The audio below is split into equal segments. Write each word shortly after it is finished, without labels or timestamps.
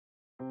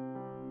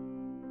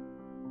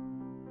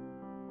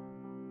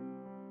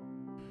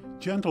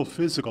Gentle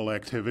physical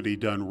activity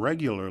done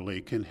regularly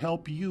can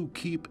help you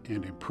keep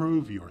and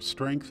improve your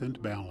strength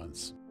and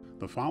balance.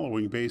 The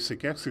following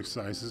basic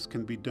exercises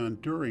can be done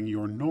during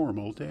your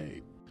normal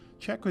day.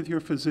 Check with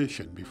your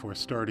physician before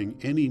starting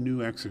any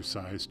new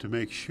exercise to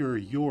make sure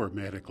you're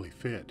medically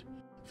fit.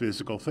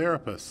 Physical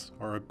therapists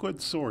are a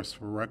good source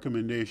for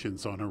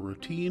recommendations on a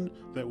routine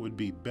that would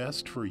be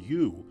best for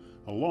you,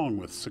 along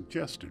with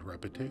suggested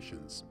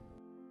repetitions.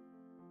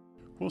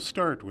 We'll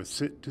start with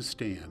sit to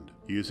stand.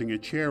 Using a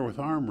chair with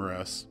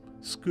armrests,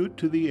 scoot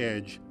to the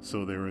edge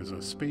so there is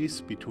a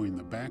space between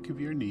the back of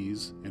your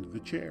knees and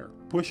the chair.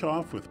 Push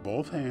off with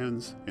both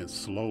hands and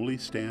slowly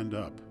stand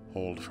up.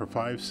 Hold for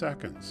 5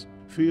 seconds.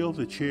 Feel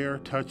the chair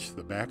touch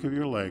the back of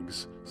your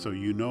legs so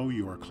you know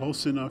you are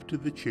close enough to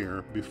the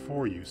chair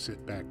before you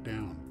sit back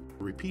down.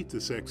 Repeat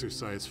this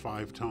exercise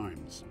 5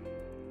 times.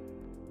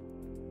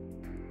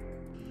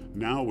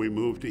 Now we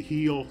move to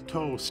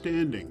heel-toe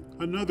standing,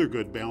 another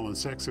good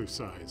balance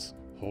exercise.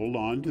 Hold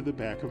on to the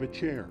back of a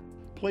chair.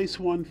 Place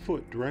one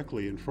foot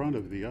directly in front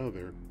of the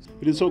other.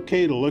 It is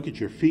okay to look at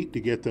your feet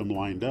to get them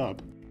lined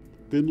up.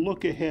 Then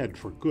look ahead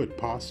for good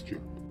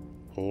posture.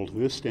 Hold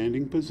this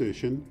standing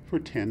position for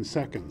 10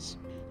 seconds.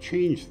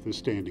 Change the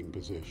standing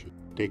position.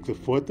 Take the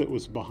foot that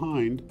was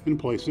behind and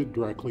place it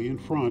directly in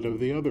front of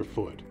the other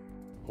foot.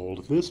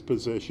 Hold this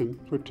position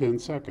for 10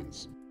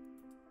 seconds.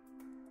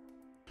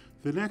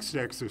 The next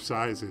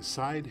exercise is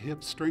side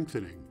hip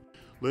strengthening.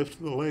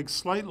 Lift the leg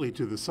slightly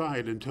to the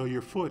side until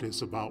your foot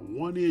is about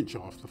 1 inch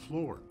off the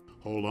floor.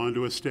 Hold on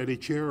to a steady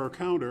chair or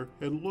counter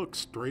and look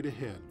straight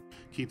ahead.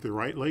 Keep the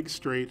right leg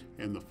straight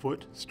and the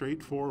foot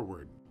straight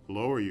forward.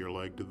 Lower your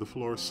leg to the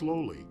floor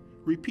slowly.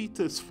 Repeat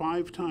this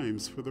 5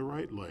 times for the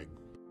right leg.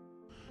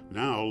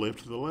 Now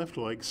lift the left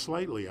leg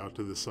slightly out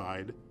to the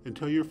side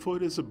until your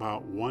foot is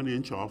about 1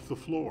 inch off the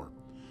floor.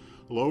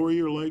 Lower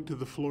your leg to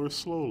the floor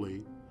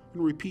slowly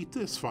and repeat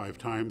this 5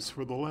 times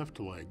for the left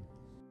leg.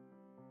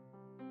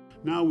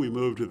 Now we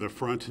move to the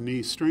front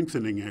knee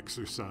strengthening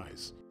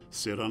exercise.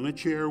 Sit on a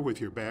chair with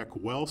your back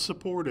well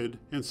supported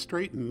and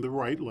straighten the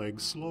right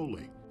leg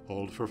slowly.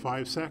 Hold for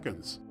 5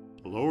 seconds.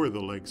 Lower the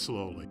leg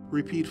slowly.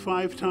 Repeat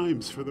 5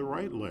 times for the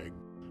right leg.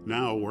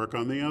 Now work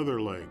on the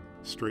other leg.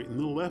 Straighten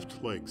the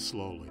left leg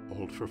slowly.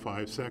 Hold for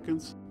 5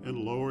 seconds and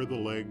lower the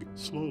leg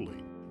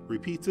slowly.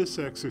 Repeat this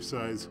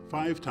exercise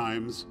 5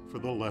 times for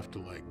the left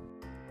leg.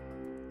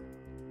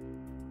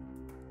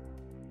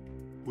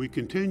 We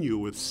continue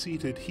with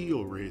seated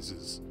heel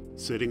raises.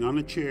 Sitting on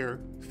a chair,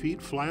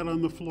 feet flat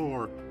on the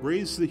floor,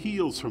 raise the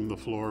heels from the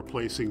floor,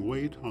 placing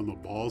weight on the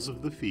balls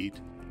of the feet,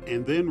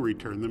 and then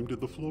return them to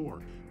the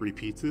floor.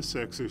 Repeat this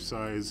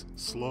exercise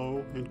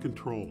slow and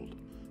controlled.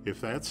 If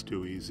that's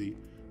too easy,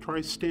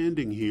 try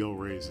standing heel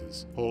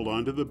raises. Hold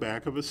onto the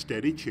back of a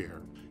steady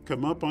chair.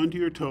 Come up onto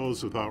your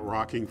toes without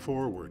rocking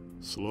forward.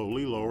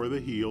 Slowly lower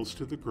the heels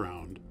to the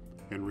ground,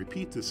 and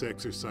repeat this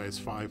exercise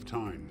 5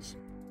 times.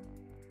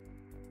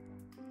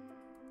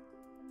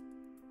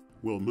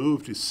 We'll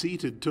move to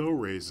seated toe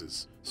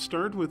raises.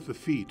 Start with the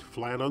feet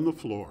flat on the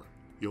floor.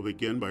 You'll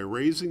begin by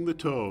raising the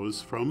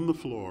toes from the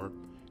floor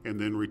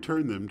and then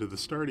return them to the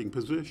starting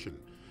position.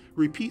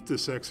 Repeat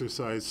this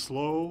exercise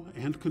slow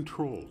and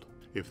controlled.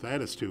 If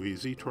that is too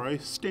easy, try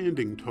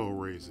standing toe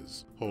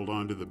raises. Hold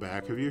on to the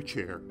back of your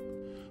chair.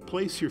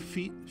 Place your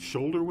feet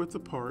shoulder width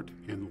apart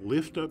and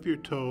lift up your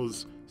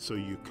toes so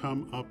you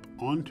come up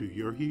onto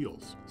your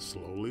heels.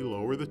 Slowly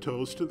lower the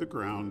toes to the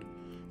ground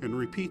and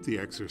repeat the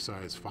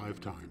exercise 5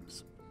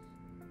 times.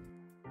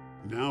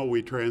 Now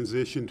we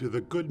transition to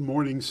the good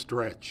morning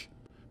stretch.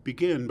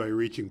 Begin by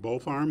reaching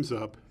both arms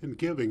up and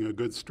giving a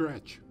good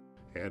stretch.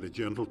 Add a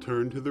gentle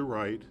turn to the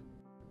right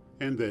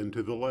and then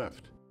to the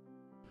left.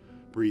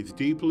 Breathe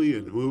deeply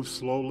and move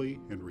slowly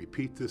and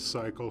repeat this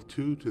cycle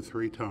 2 to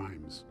 3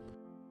 times.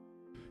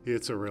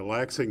 It's a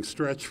relaxing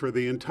stretch for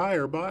the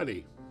entire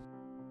body.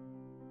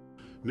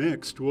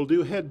 Next, we'll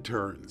do head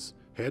turns.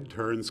 Head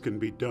turns can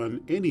be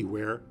done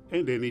anywhere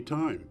and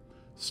anytime.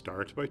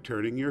 Start by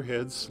turning your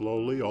head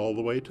slowly all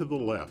the way to the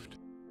left.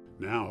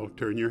 Now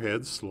turn your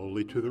head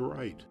slowly to the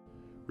right.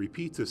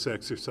 Repeat this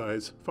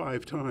exercise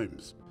 5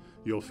 times.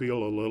 You'll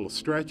feel a little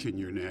stretch in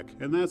your neck,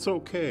 and that's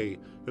okay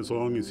as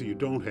long as you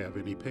don't have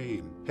any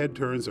pain. Head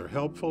turns are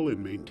helpful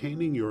in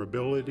maintaining your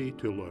ability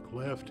to look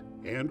left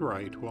and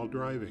right while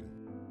driving.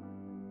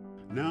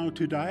 Now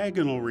to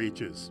diagonal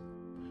reaches.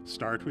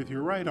 Start with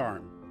your right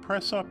arm.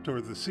 Press up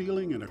toward the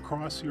ceiling and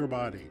across your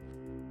body.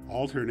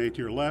 Alternate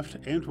your left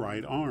and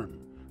right arm.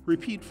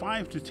 Repeat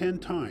 5 to 10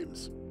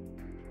 times.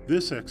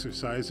 This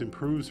exercise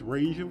improves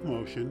range of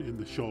motion in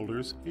the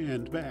shoulders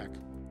and back.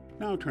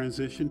 Now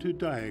transition to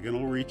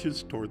diagonal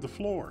reaches toward the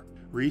floor.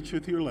 Reach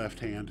with your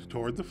left hand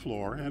toward the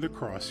floor and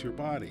across your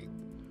body.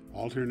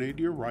 Alternate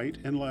your right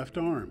and left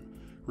arm.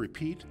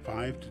 Repeat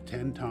 5 to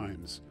 10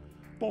 times.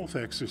 Both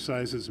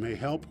exercises may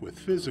help with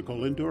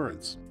physical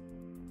endurance.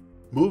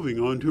 Moving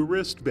on to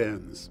wrist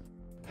bends.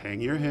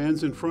 Hang your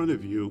hands in front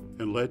of you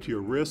and let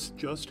your wrists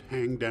just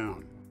hang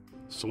down.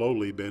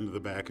 Slowly bend the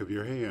back of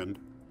your hand.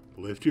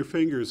 Lift your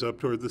fingers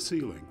up toward the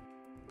ceiling.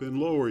 Then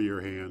lower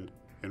your hand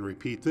and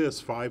repeat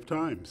this 5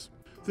 times.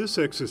 This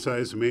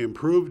exercise may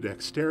improve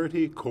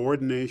dexterity,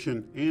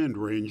 coordination, and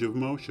range of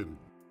motion.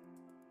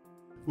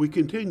 We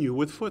continue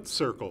with foot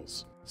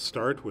circles.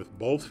 Start with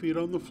both feet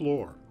on the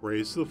floor.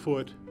 Raise the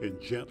foot and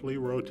gently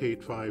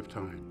rotate 5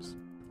 times.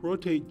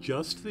 Rotate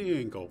just the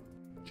ankle,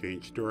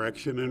 change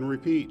direction and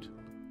repeat.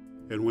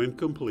 And when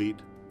complete,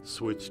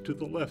 switch to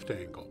the left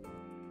ankle.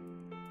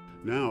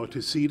 Now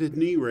to seated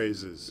knee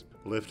raises.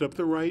 Lift up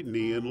the right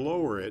knee and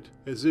lower it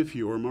as if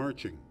you were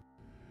marching.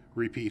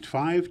 Repeat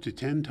 5 to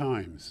 10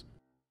 times.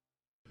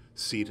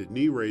 Seated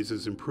knee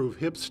raises improve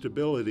hip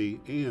stability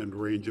and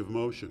range of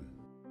motion.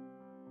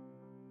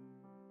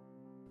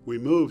 We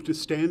move to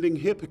standing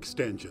hip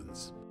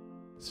extensions.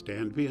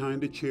 Stand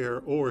behind a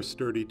chair or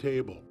sturdy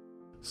table.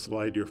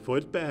 Slide your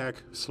foot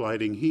back,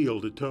 sliding heel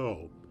to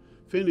toe,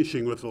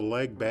 finishing with the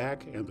leg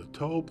back and the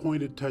toe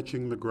pointed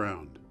touching the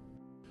ground.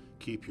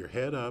 Keep your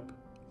head up,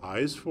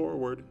 eyes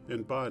forward,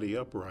 and body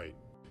upright.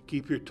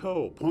 Keep your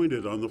toe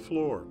pointed on the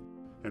floor,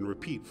 and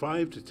repeat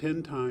 5 to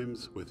 10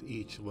 times with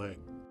each leg.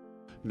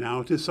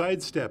 Now to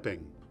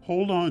sidestepping.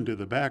 Hold on to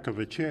the back of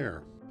a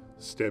chair.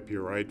 Step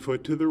your right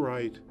foot to the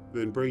right,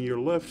 then bring your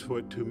left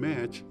foot to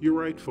match your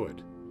right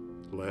foot.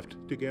 Left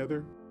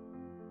together,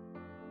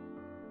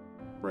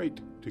 right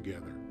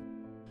together.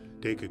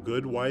 Take a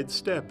good wide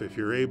step if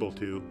you're able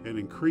to, and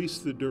increase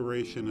the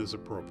duration as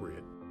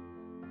appropriate.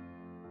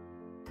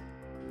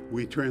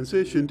 We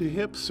transition to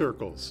hip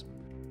circles.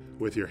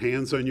 With your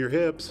hands on your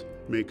hips,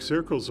 make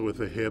circles with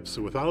the hips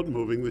without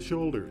moving the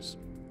shoulders.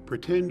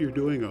 Pretend you're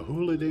doing a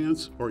hula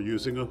dance or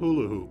using a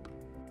hula hoop.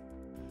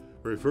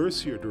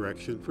 Reverse your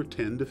direction for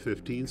 10 to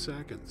 15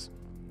 seconds.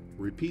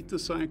 Repeat the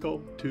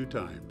cycle 2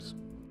 times.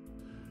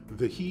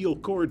 The heel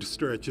cord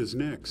stretch is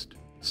next.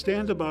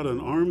 Stand about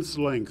an arm's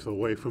length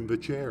away from the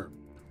chair.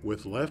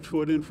 With left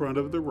foot in front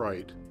of the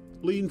right,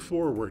 lean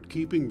forward,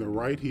 keeping the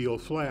right heel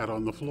flat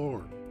on the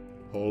floor.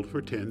 Hold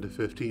for 10 to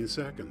 15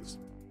 seconds.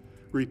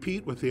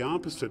 Repeat with the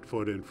opposite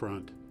foot in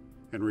front,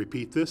 and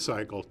repeat this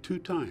cycle 2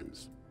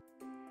 times.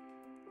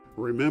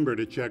 Remember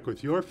to check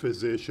with your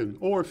physician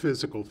or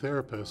physical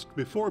therapist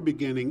before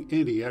beginning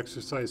any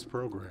exercise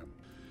program.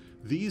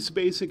 These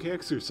basic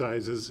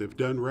exercises, if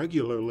done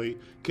regularly,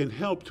 can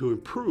help to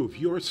improve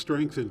your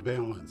strength and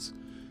balance.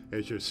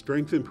 As your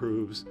strength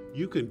improves,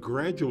 you can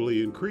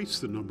gradually increase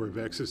the number of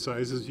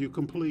exercises you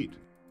complete.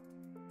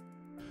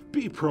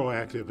 Be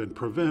proactive and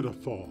prevent a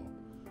fall.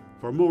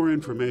 For more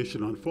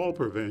information on fall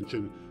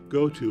prevention,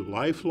 go to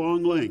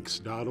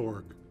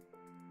lifelonglinks.org.